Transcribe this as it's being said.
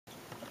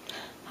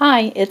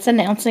Hi, it's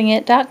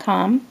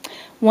AnnouncingIt.com.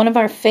 One of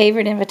our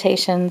favorite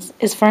invitations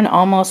is for an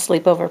almost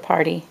sleepover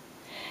party.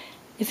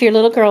 If your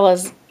little girl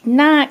is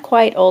not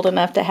quite old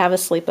enough to have a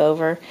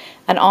sleepover,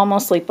 an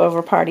almost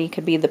sleepover party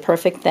could be the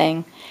perfect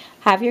thing.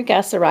 Have your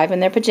guests arrive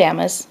in their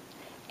pajamas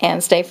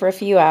and stay for a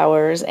few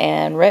hours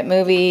and rent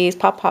movies,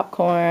 pop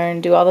popcorn,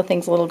 do all the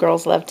things little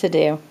girls love to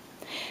do.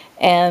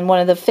 And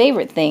one of the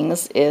favorite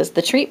things is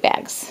the treat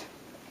bags.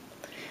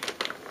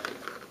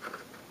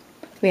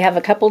 We have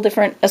a couple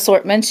different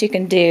assortments. You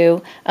can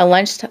do a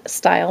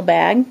lunch-style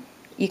bag.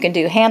 You can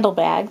do handle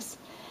bags.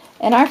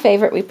 And our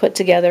favorite we put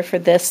together for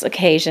this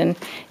occasion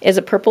is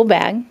a purple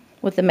bag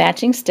with a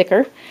matching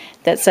sticker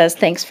that says,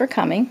 "Thanks for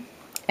coming."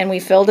 And we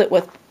filled it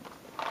with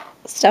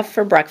stuff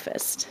for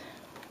breakfast.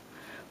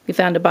 We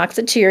found a box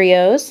of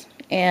Cheerios,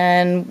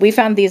 and we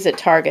found these at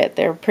Target.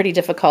 They're pretty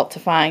difficult to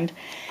find.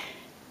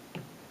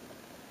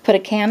 Put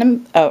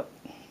a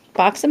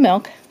box of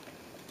milk,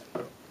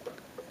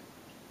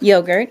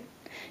 yogurt.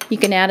 You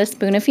can add a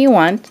spoon if you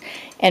want,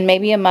 and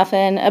maybe a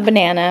muffin, a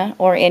banana,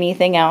 or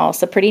anything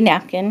else, a pretty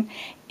napkin,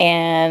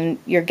 and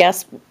your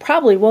guests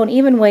probably won't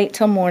even wait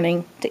till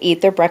morning to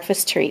eat their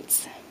breakfast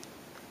treats.